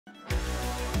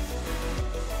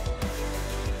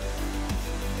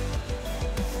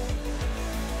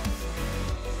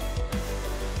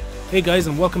Hey guys,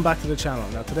 and welcome back to the channel.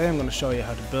 Now today I'm going to show you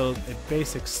how to build a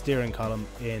basic steering column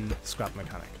in Scrap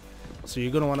Mechanic. So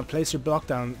you're going to want to place your blocks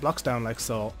down like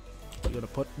so. You're going to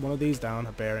put one of these down,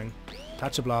 a bearing,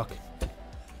 attach a block,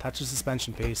 attach a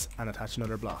suspension piece, and attach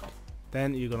another block.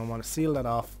 Then you're going to want to seal that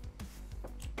off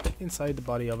inside the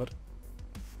body of it,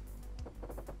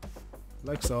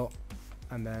 like so,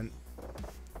 and then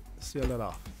seal that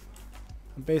off.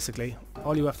 And basically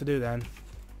all you have to do then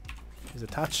is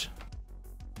attach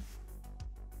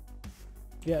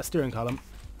a steering column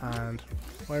and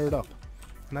wire it up.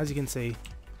 And as you can see,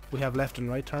 we have left and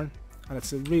right turn, and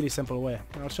it's a really simple way.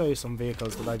 And I'll show you some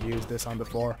vehicles that I've used this on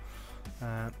before.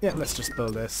 Let's just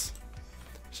build this.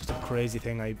 It's just a crazy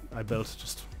thing I built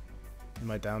just in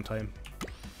my downtime.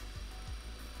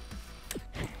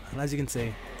 And as you can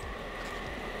see,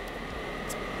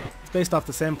 it's based off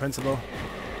the same principle.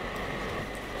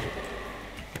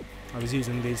 I was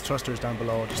using these thrusters down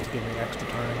below just to give me extra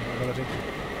turning ability.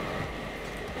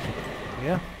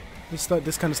 Yeah, this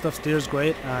kind of stuff steers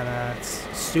great, and it's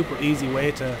a super easy way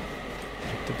to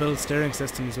build steering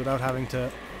systems without having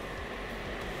to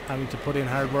put in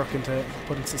hard work into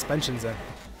putting suspensions in.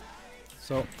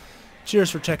 So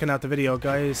cheers for checking out the video,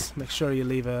 guys. Make sure you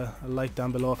leave a like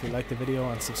down below if you like the video,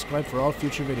 and subscribe for all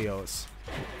future videos.